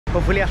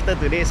Hopefully after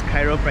today's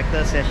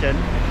chiropractor session,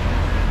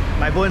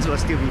 my bones will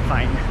still be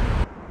fine.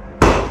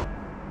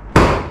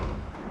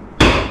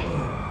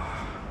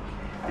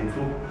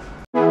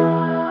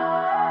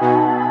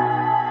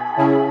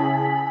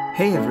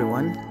 Hey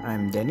everyone,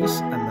 I'm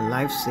Dennis. I'm a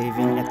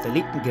life-saving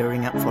athlete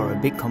gearing up for a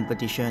big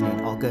competition in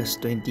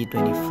August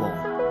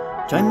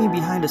 2024. Join me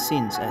behind the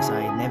scenes as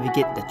I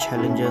navigate the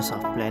challenges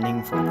of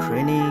planning for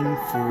training,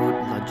 food,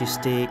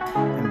 logistics,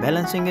 and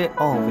balancing it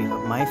all with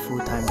my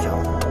full-time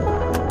job.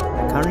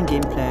 My current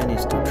game plan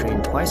is to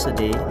train twice a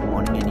day,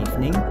 morning and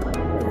evening.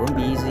 It won't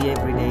be easy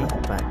every day,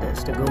 but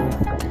that's the goal.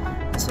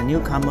 As a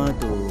newcomer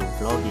to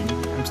vlogging,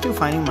 I'm still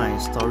finding my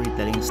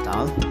storytelling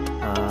style.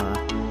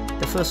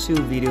 The first few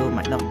videos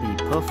might not be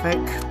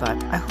perfect,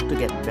 but I hope to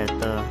get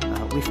better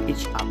with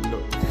each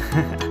upload.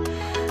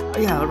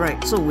 Yeah,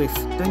 right, so with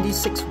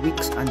 26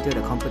 weeks until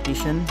the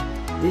competition,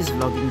 this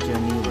vlogging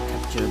journey will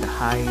capture the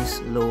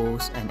highs,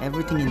 lows, and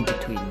everything in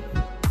between.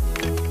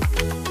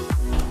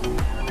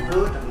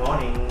 Good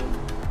morning.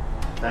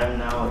 Time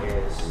now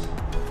is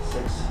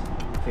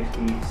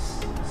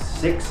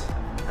 6:56.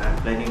 I'm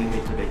planning to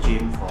head to the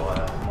gym for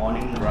a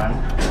morning run,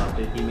 a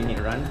 20-minute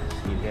run.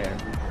 See there.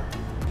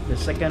 The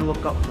second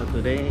workout for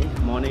today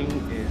morning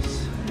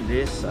is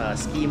this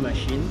ski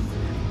machine.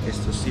 Is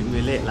to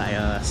simulate like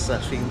a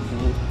surfing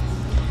pool.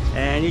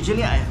 And usually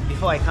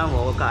before I come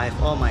for workout, I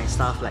have all my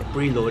stuff like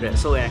preloaded.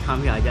 So when I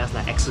come here, I just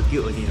like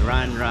execute only,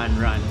 run.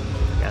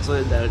 Yeah, so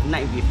the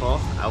night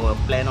before, I will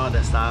plan all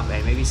the stuff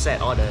and maybe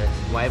set all the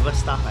whatever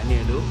stuff I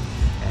need to do.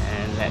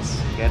 And let's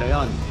get it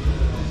on.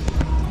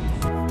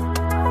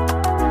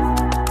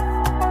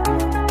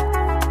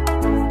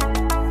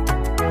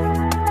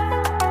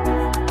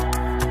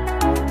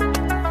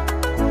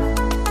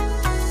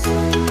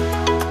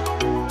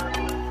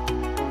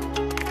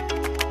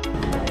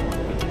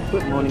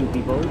 Good morning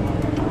people,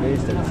 today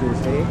is the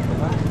Tuesday.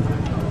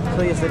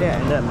 So yesterday I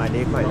ended my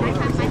day quite late,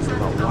 it's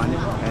about 1,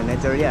 and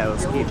naturally I will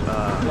skip,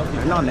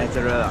 not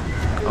natural, I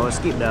will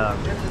skip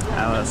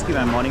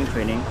my morning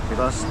training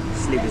because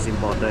sleep is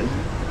important.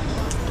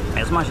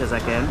 As much as I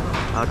can,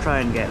 I'll try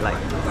and get like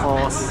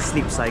 4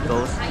 sleep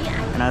cycles,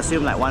 and I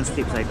assume like one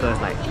sleep cycle is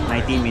like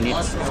 90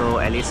 minutes, so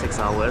at least 6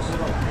 hours.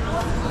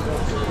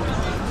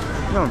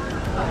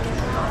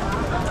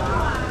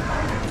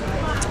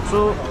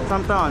 So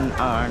sometimes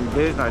on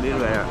days like this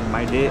where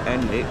my day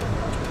ends late,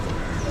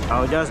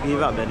 I'll just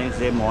give up the next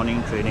day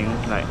morning training.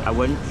 Like I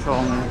won't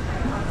strong,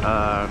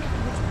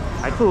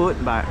 I could,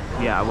 but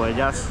yeah, I will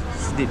just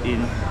sleep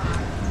in.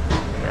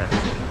 Yeah.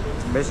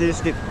 Basically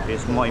sleep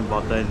is more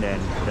important than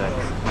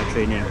my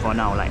training for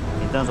now, like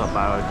in terms of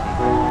priority.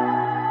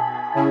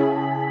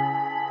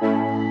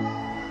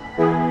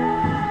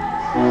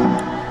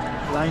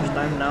 Lunch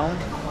time now.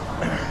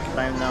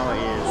 Time now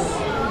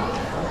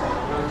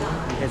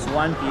it's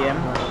 1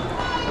 PM.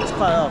 There's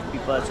quite a lot of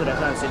people, so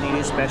that's why I'm sitting in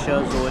this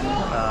special zone.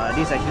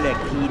 This is actually a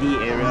kiddie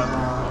area,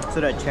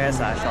 so the chairs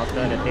are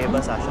shorter, the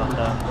tables are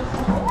shorter.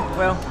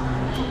 Well,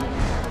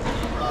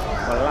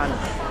 for lunch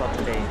for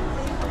today.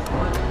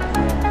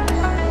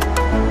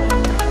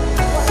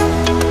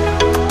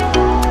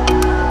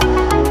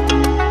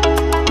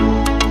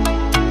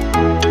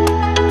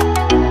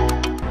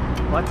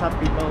 What's up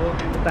people?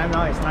 The time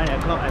now is 9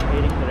 o'clock, I'm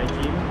heading to the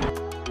gym.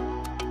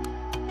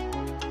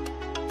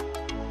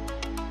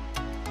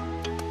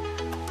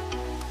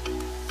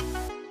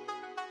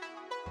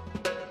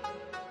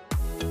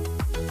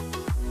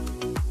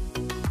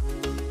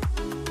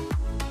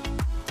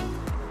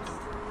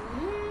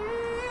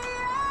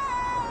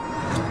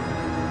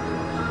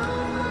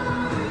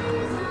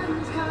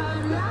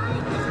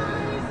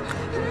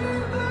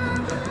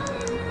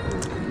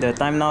 The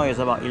time now is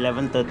about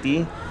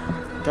 11:30.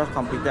 Just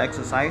completed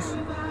exercise,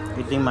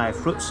 eating my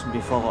fruits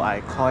before I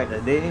call it a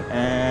day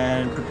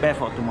and prepare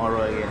for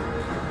tomorrow again.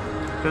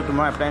 So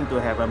tomorrow I plan to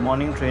have a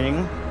morning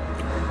training,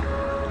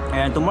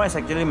 and tomorrow is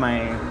actually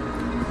my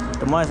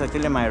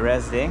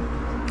rest day.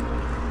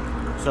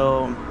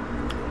 So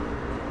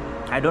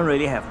I don't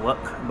really have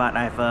work, but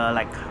I have a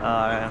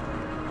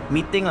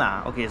meeting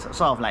lah. Okay, so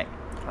sort of like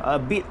a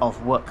bit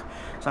of work.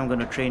 So I'm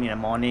gonna train in the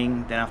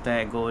morning. Then after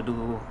I go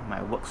do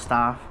my work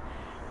stuff.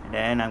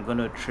 Then I'm going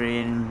to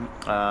train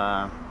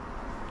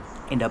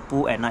in the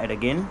pool at night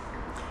again.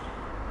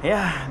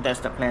 Yeah, that's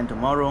the plan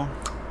tomorrow.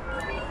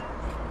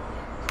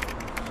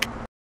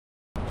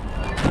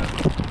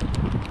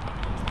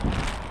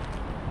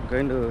 I'm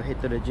going to head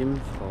to the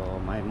gym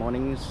for my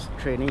morning's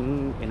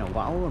training in a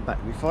while,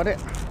 but before that,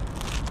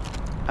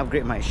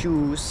 upgrade my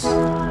shoes.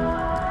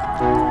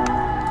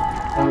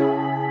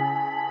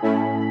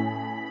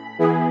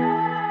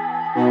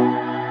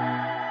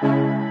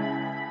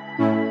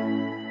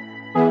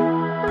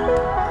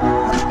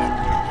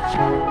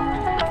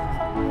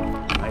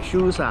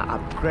 Shoes are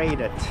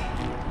upgraded.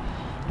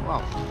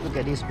 Wow, look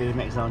at this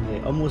Baymax down here.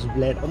 Almost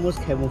blend,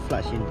 almost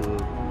camouflage into.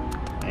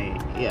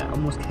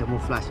 Almost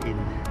camouflage in.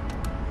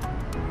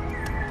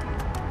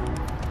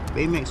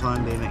 Baymax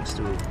 1, Baymax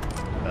 2,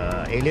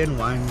 Alien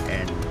 1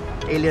 and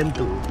Alien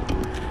 2.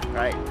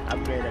 Right,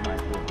 upgraded my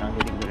food. Now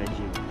heading to the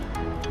gym.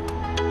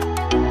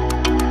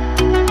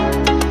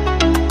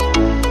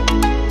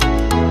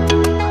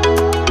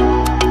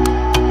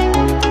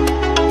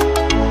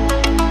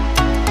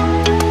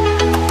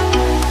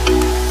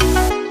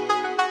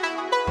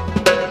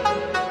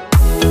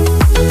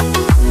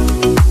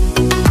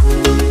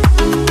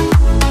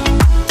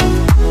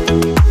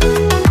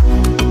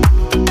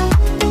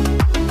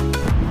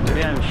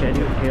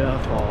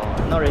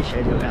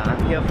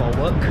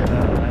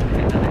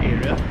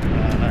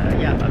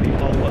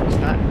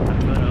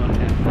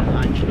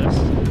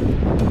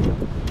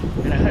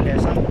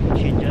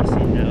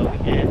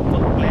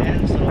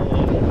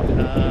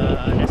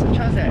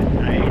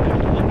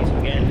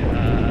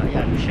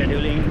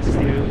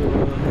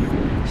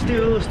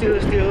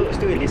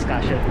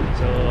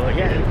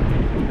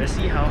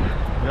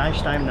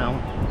 Lunchtime now.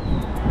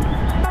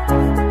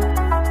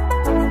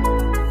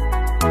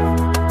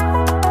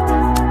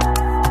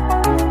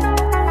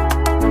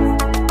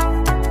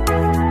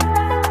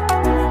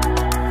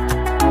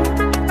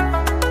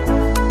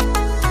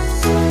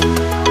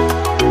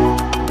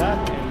 Done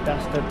and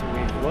dusted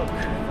with work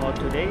for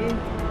today.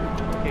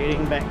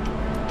 Heading back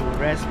to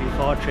rest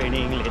before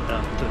training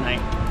later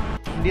tonight.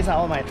 These are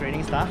all my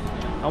training stuff.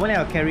 Normally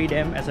I'll carry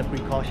them as a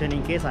precaution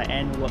in case I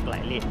end work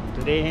like late.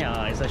 Today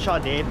it's a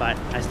short day, but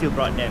I still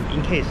brought them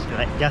in case,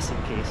 like just in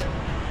case.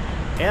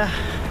 Yeah,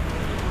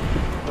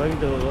 going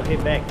to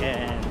head back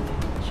and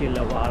chill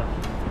a while.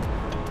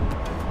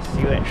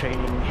 See you at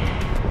training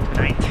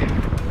tonight.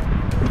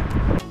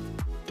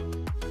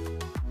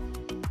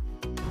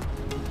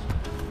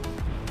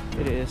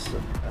 It is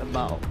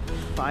about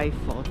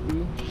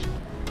 5:40.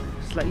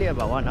 Slightly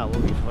about 1 hour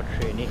before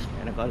training,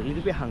 and I got a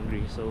little bit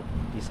hungry, so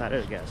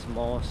decided to get a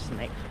small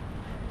snack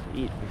to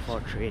eat before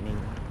training.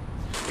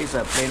 It's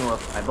a plain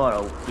waffle. I bought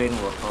a plain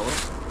waffle.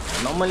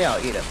 Normally I'll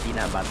eat a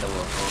peanut butter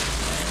waffle,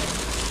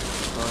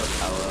 so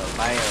I will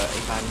buy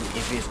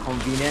if it's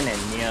convenient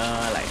and near,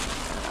 like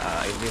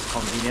if it's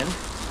convenient,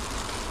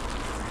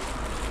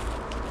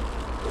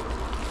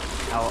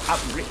 I'll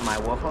upgrade my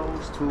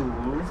waffles to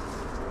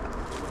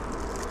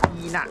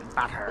peanut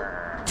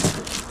butter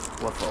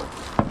waffle.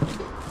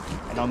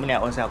 And normally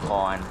I own self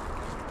corn.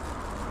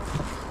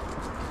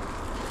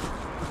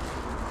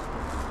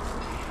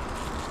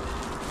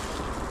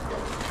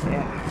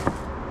 Yeah.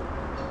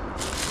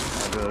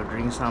 I will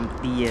drink some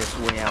tea as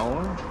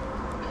well.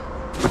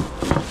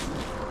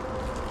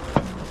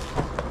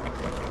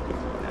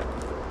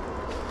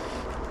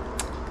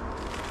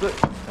 Good.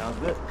 Sounds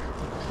good.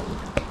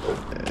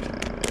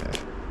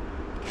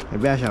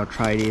 Maybe I shall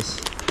try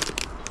this.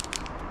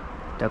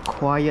 The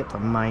Quiet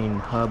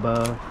Mind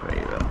herbal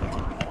flavor.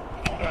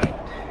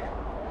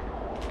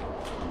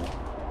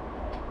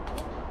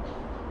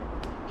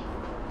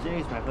 Today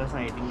is my first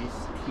time eating this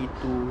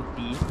T2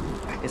 tea.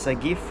 It's a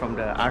gift from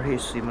the RH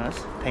swimmers.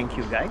 Thank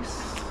you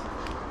guys.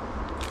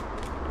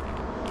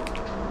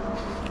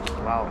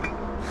 Wow.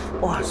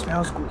 Oh, it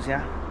smells good,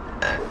 yeah.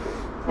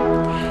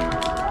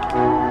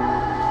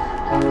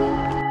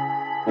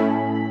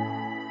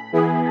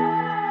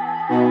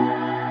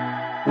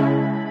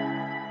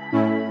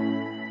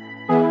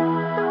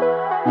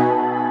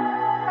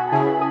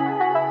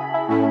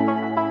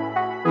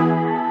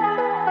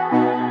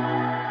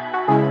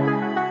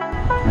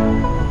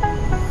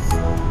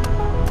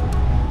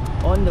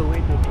 On the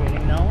way to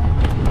training now.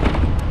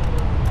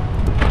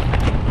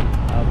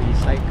 I'll be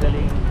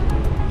cycling to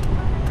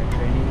my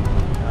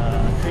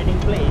training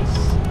place.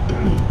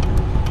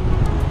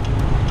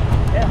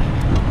 Yeah,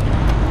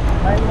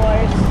 time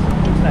wise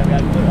looks like we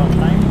are good on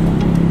time.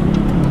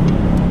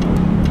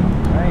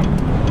 Right,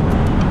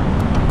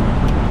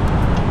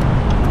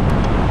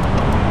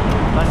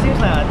 but seems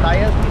like our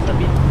tires is a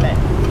bit flat.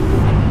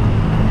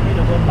 Need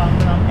to go pump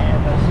some air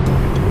first.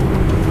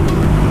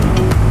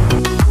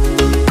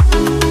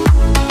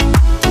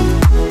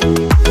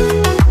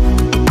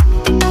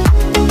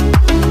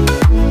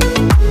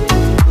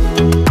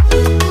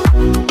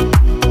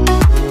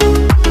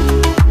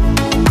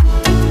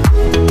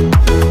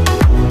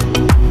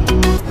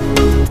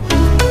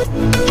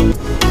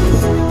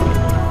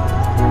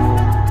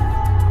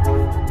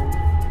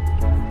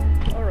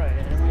 Alright,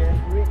 and we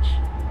have reached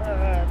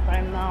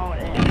time now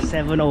at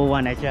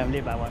 7:01. Actually, I'm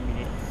late by 1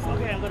 minute.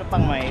 Okay, I'm gonna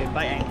park my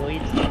bike and go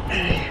in.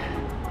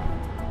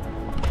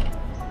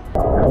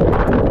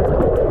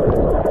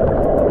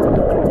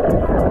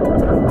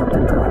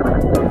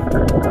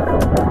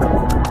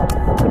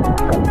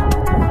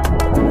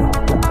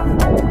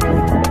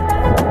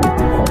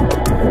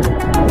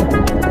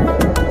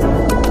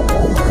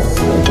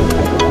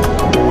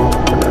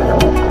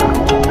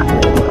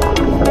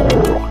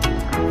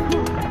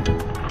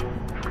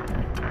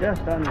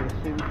 Just done with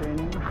swim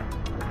training.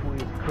 The pool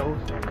is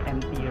closed and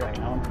empty right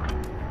now.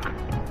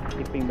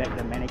 Tipping back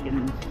the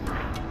mannequins.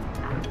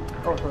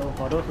 Also,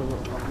 for those of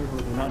you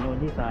who do not know,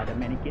 these are the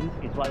mannequins.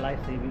 It's what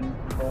Lifesaving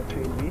people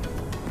train with.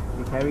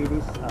 We carry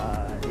this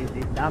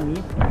dummy.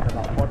 It's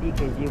about 40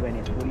 kg when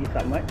it's fully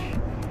submerged.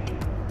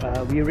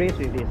 We race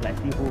with this,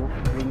 like people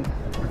brings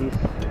this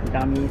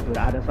dummy to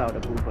the other side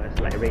of the pool first,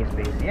 like race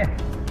base. Yeah.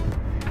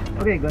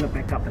 Okay, gonna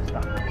pack up the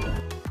stuff.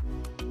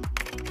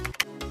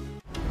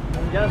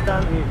 Just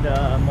done with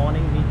the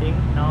morning meeting.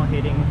 Now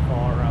heading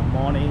for a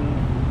morning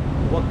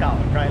workout,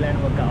 dryland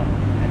workout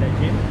at the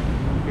gym.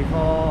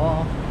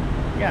 Before,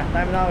 yeah,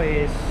 time now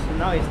is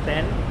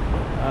 10.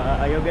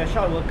 It'll be a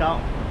short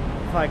workout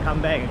before I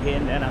come back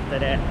again. Then after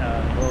that,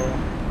 go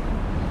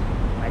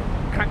my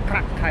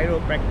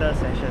chiropractor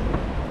session.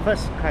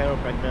 First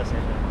chiropractor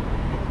session.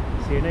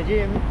 See you in the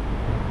gym.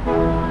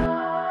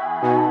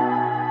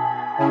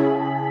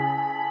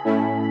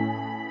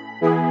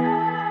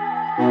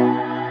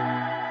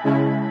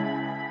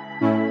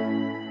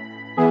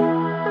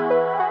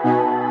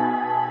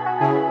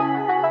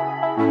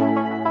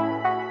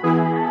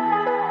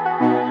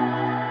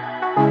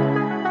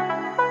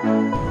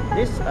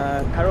 This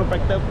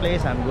chiropractor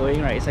place I'm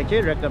going, right, it's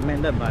actually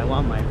recommended by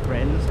one of my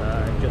friends,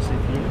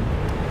 Josephine.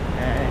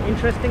 And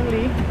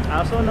interestingly, I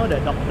also know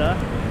the doctor,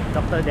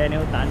 Dr.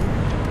 Daniel Tan,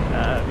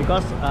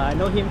 because I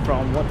know him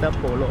from water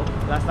polo.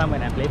 Last time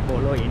when I played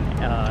polo in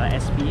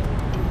SP,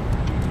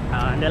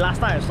 the last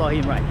time I saw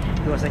him, right,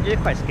 he was actually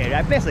quite scary.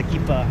 I play as a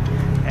keeper,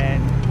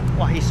 and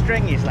wow, his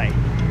strength is like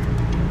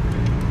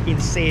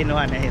insane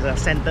one. And he's a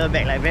centre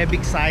back, like very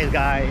big size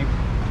guy.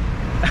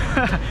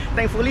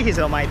 Thankfully he's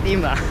on my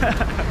team lah.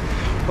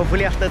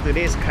 Hopefully after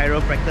today's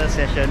chiropractor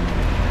session,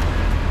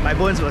 my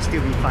bones will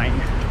still be fine.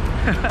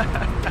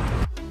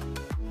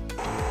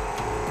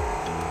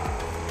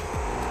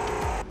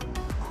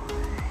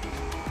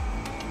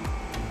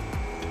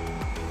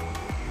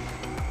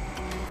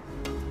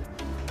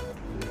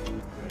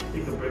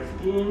 Take a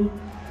breath in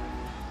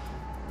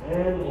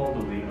and all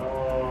the way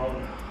out.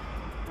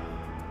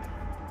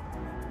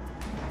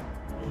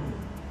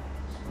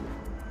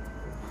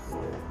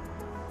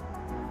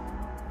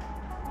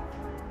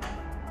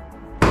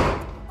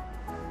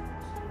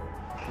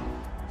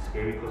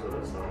 Scary because of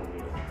that sound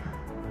here.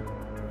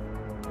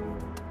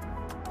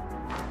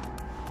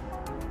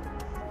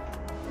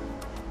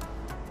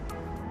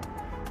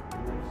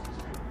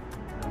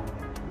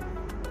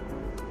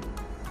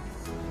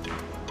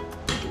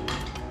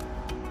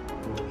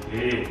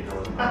 Okay,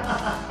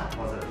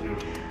 how's that feel?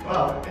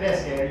 Wow, that's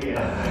scary.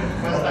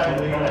 First time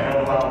doing that.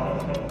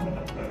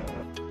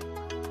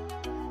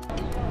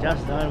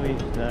 Just done with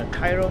the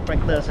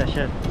chiropractor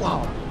session.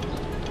 Wow,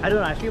 I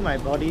don't know, I feel my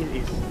body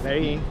is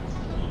very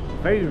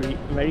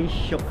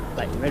shook,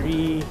 like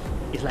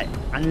it's like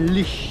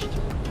unleashed.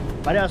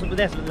 But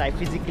that's like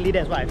physically,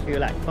 that's what I feel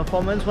like.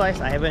 Performance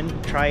wise, I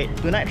haven't tried.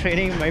 Tonight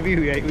training, maybe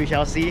we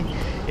shall see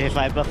if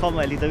I perform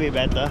a little bit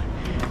better.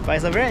 But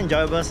it's a very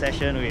enjoyable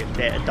session with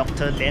the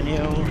Dr.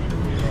 Daniel,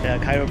 the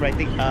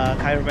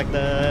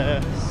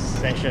chiropractor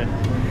session.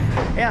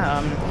 Yeah,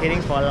 I'm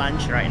heading for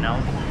lunch right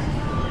now.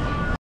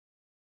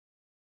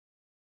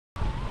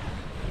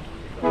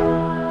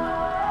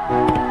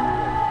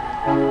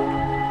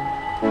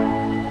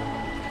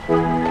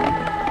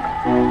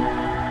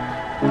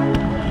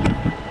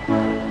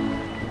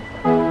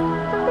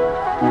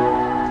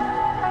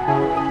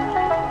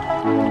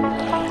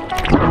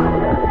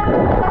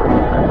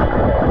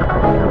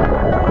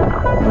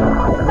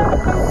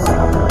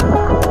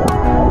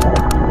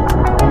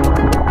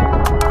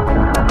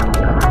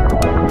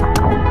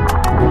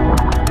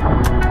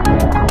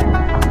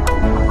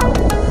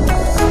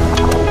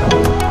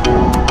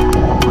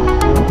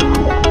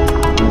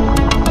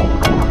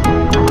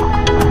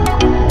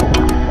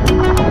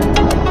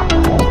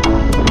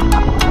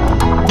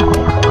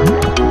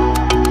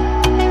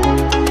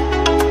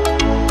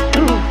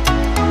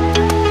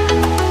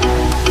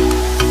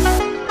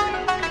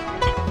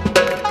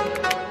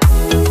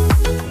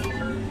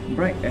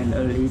 Bright and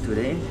early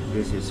today.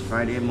 This is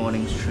Friday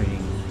morning's training.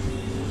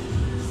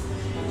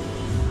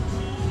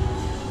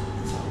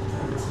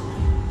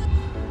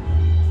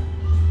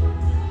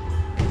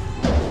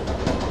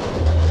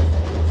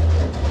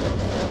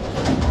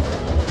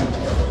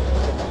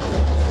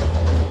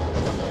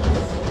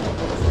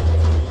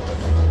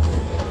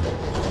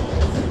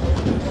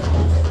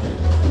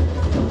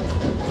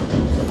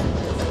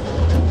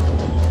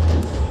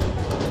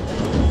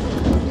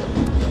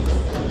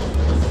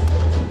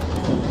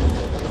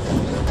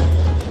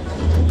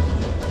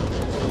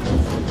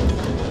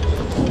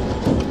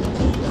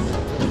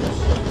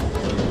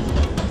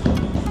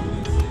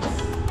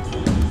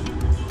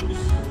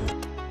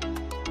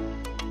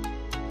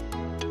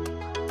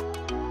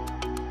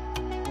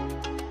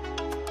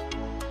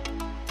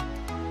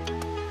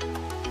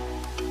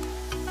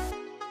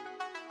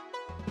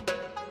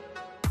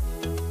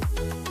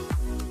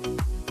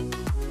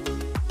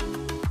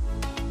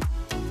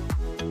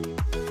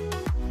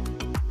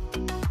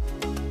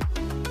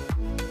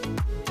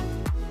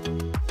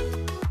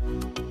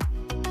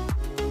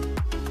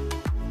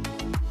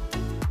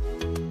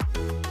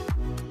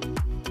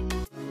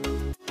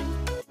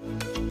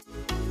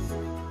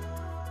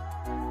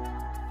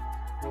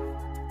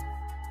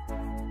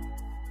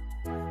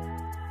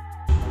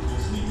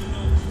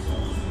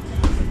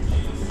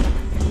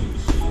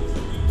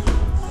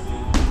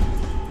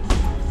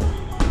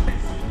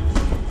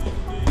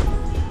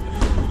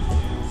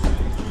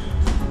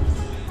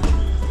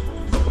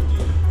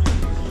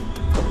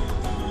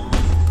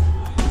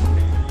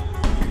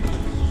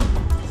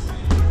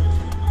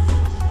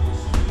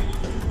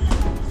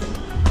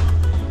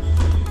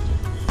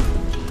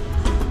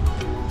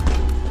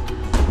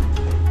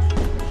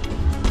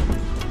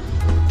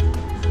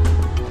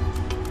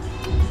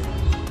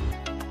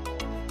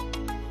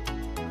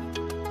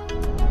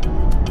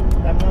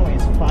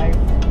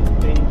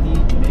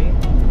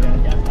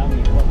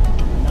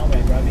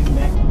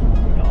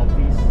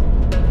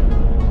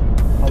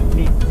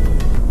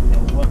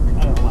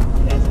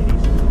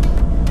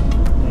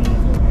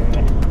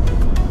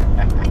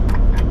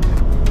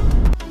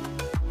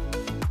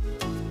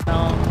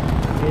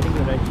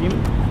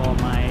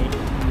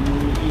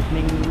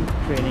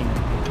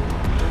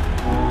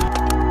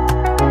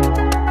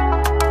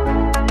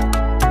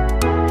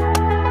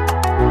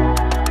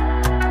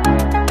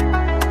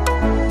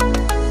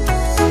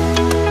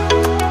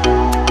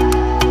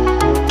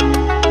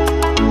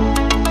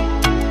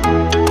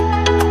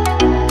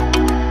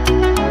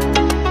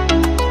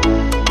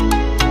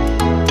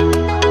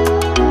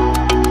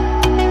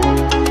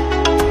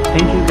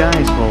 Thank you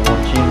guys for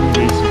watching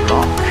this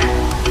vlog.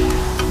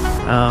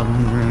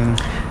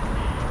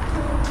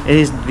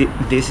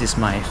 This is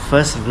my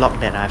first vlog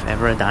that I've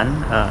ever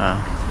done.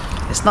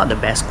 It's not the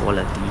best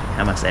quality,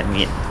 I must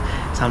admit.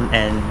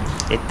 And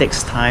it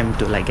takes time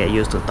to like get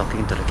used to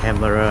talking to the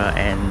camera,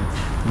 and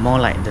more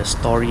like the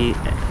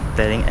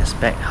storytelling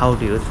aspect. How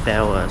do you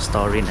tell a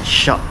story in a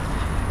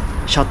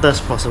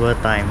shortest possible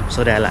time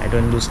so that like I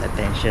don't lose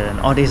attention?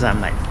 All this I'm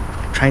like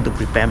trying to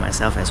prepare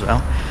myself as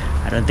well.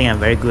 I don't think I'm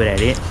very good at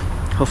it.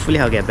 Hopefully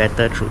I'll get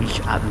better through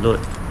each upload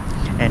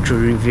and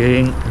through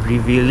reviewing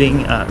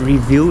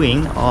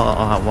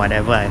or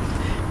whatever I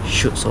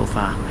shoot so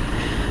far.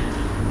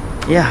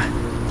 Yeah,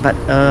 but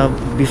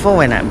before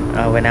when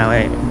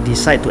I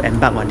decide to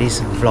embark on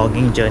this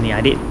vlogging journey, I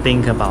did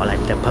think about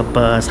like the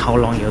purpose, how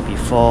long it'll be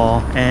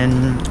for,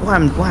 and why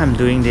I'm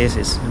doing this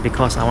is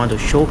because I want to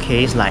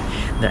showcase like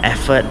the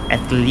effort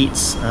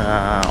athletes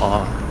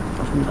or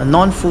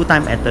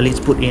non-full-time athletes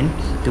put in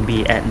to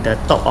be at the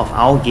top of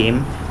our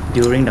game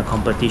during the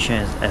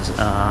competition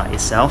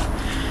itself,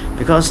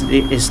 because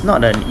it's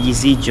not an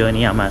easy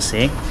journey, I must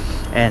say,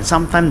 and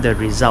sometimes the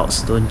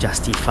results don't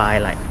justify.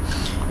 Like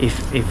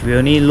if we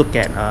only look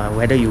at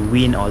whether you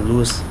win or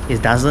lose,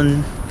 it's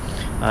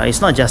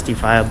not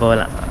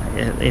justifiable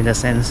in the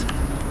sense.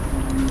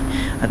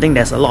 I think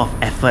there's a lot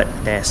of effort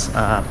that's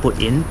put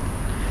in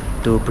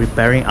to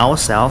preparing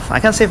ourselves. I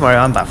can't say for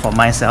everyone, but for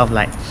myself,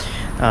 like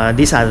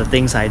these are the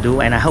things I do,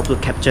 and I hope to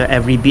capture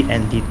every bit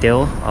and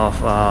detail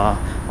of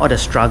all the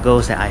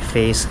struggles that I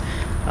face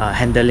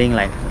handling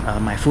like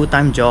my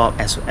full-time job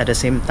at the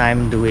same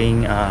time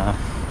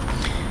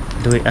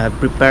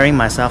preparing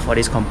myself for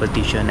this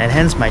competition. And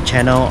hence my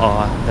channel,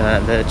 or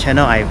the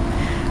channel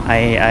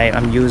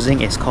I'm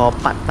using, is called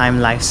Part-Time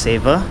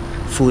Lifesaver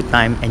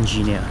Full-Time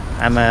Engineer.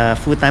 I'm a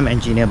full-time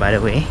engineer, by the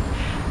way.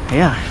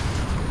 Yeah,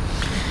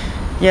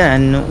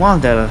 and one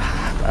of the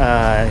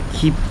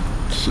key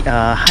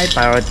high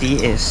priority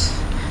is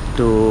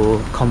to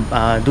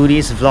do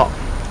this vlog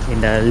in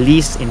the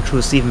least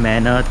intrusive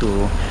manner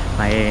to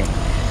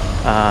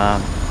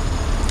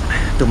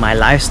my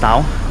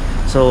lifestyle.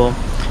 So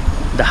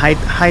the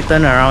high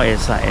turnaround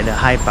is like the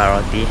high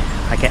priority.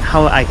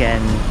 How I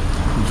can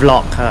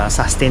vlog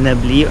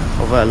sustainably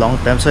over a long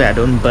term so that I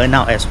don't burn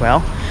out as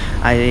well.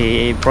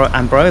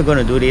 I'm probably going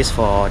to do this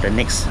for the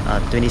next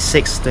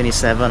 26,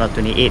 27 or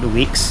 28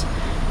 weeks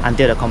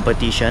until the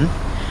competition,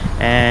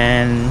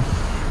 and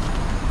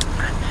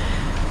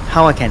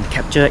how I can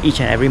capture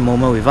each and every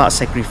moment without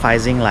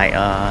sacrificing like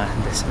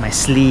my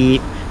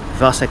sleep,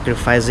 without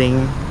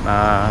sacrificing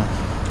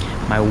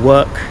my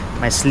work,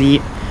 my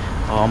sleep,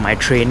 or my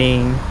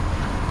training,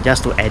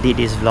 just to edit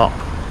this vlog.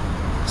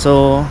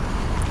 So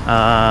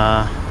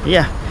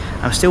yeah,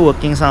 I'm still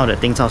working some of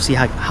the things. I'll see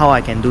how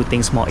I can do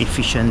things more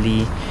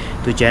efficiently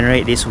to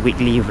generate this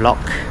weekly vlog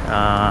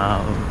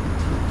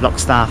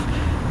stuff,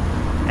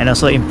 and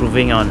also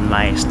improving on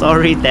my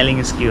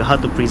storytelling skill, how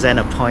to present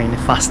a point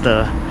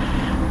faster,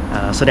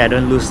 so that I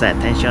don't lose the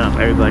attention of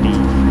everybody.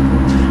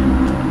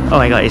 Oh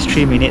my god, it's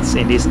 3 minutes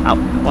in this up.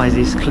 Why is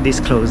this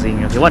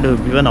closing? Okay, what do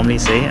people normally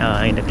say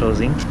in the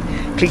closing?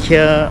 Click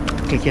here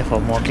for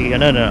more.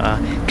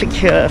 Click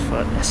here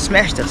for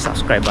smash the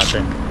subscribe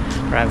button.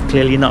 Right, I'm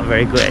clearly not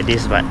very good at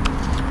this, but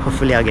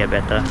hopefully I'll get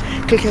better.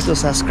 Click here to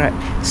subscribe.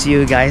 See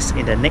you guys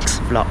in the next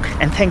vlog,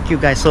 and thank you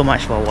guys so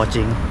much for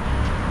watching,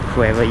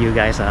 whoever you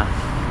guys are.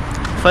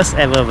 First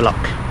ever vlog.